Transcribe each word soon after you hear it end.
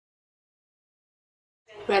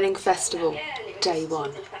Reading Festival, day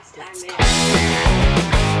 1. Let's go.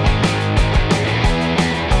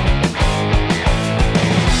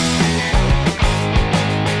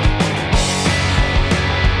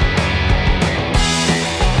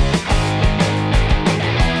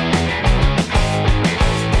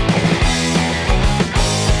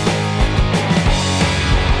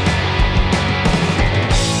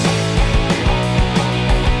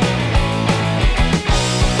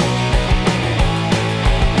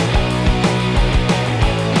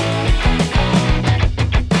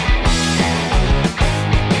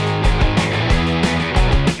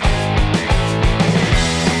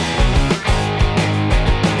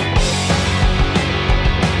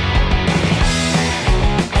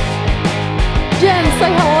 Jen, say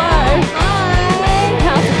hello. Hi.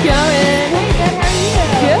 How's it going? Hey, good. How are you?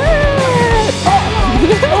 Good. Oh,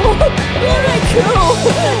 very cool.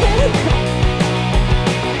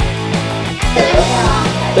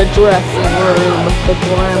 The dressing room, the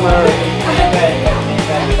glamour.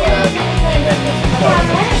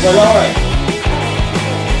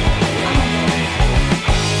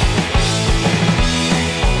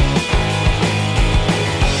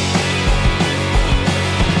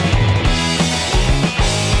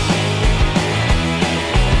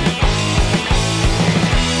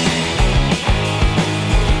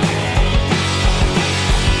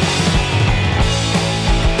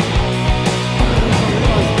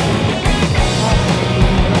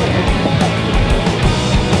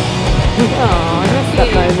 Oh, I missed that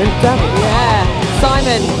moment, damn it. Yeah.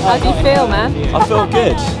 Simon, how do you feel, man? I feel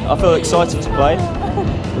good. I feel excited to play.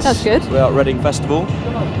 That's good. We're at Reading Festival.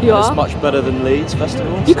 You are? It's much better than Leeds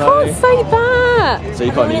Festival. You can't say that! So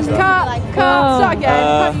you can't use that. Can't start again.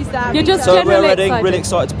 Can't use that. You're just So we're generally Reading, excited. really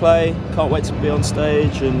excited to play. Can't wait to be on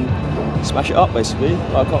stage and smash it up, basically.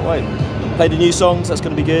 I can't wait. Play the new songs, that's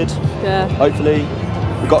going to be good. Yeah. Hopefully.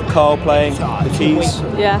 We've got Carl playing the keys.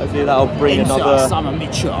 Yeah. Hopefully that'll bring another.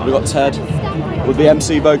 We've got Ted with the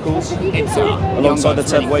MC vocals alongside the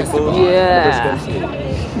Ted Wakeford. Yeah.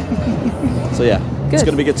 So yeah, it's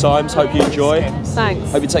going to be good times. Hope you enjoy.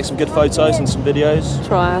 Thanks. Hope you take some good photos and some videos.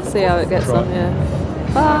 Try, I'll see how it gets on, yeah.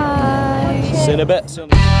 Bye. See you in a bit.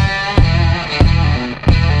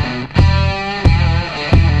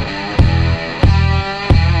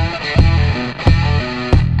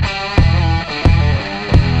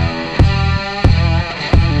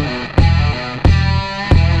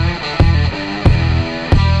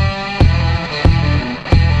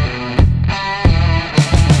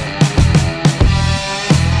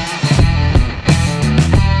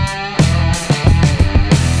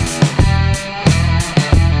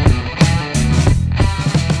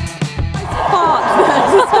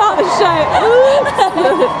 To start the show.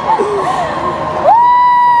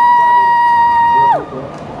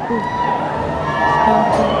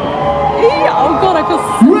 Oh god, I feel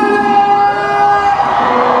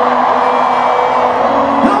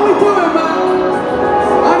How we doing, man?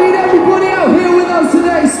 I need everybody out here with us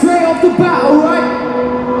today, straight off the bat, alright?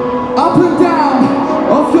 Up and down,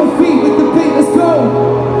 off your feet with the beat, let's go!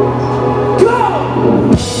 Go!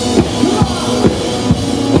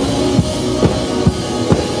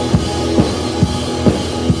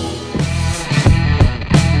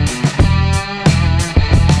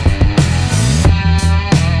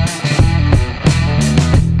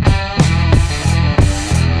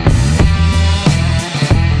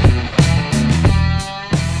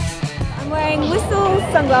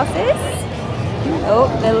 Sunglasses. Oh,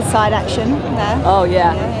 little side action there. Oh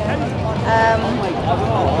yeah.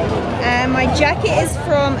 And my jacket is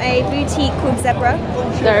from a boutique called Zebra.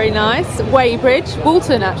 Very nice. Weybridge,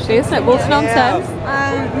 Walton actually, isn't it? Walton on Thames.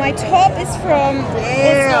 My top is from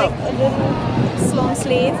it's like a little long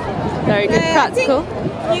sleeve. Very good, practical.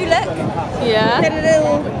 New look. Yeah. Then a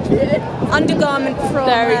little undergarment from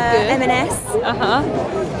Very good. M&S.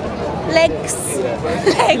 Legs.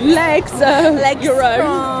 Legs. Legs your own.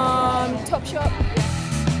 from Topshop.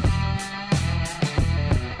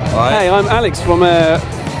 Hey, I'm Alex from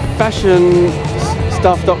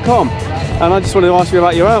fashionstuff.com and I just wanted to ask you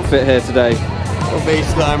about your outfit here today. Well,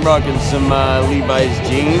 basically I'm rocking some Levi's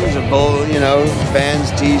jeans, a bowl, you know,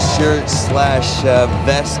 Vans t-shirts /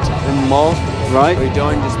 vest and malt. Right. We're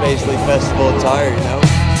doing just basically festival attire, you know.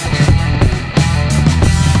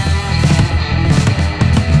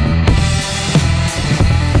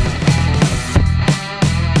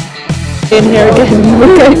 In here again,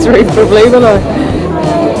 we'll go through probably, will I?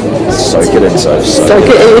 Soak it in, soak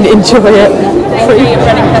it in, enjoy it. Reading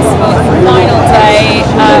Festival, final day.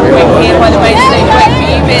 We're here by the main stage waiting for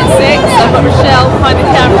you, bit 6. I've got Rochelle behind the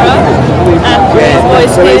camera and Chris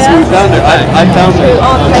boys here. I found it. Who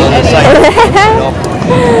aren't paying any.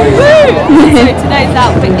 So today's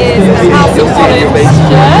outfit is a House of Olives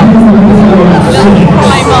shirt, little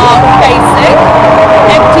Primark basic,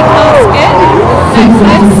 empty casket,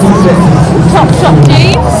 necklace, top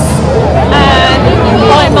jeans, and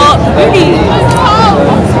Primark hoodies.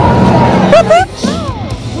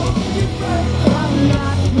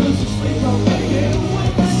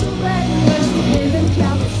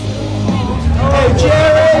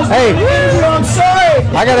 Hey, I'm sorry.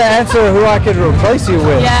 I gotta answer who I could replace you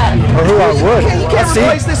with. Yeah. Or who I would. You can't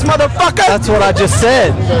replace this motherfucker! That's what I just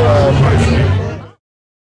said.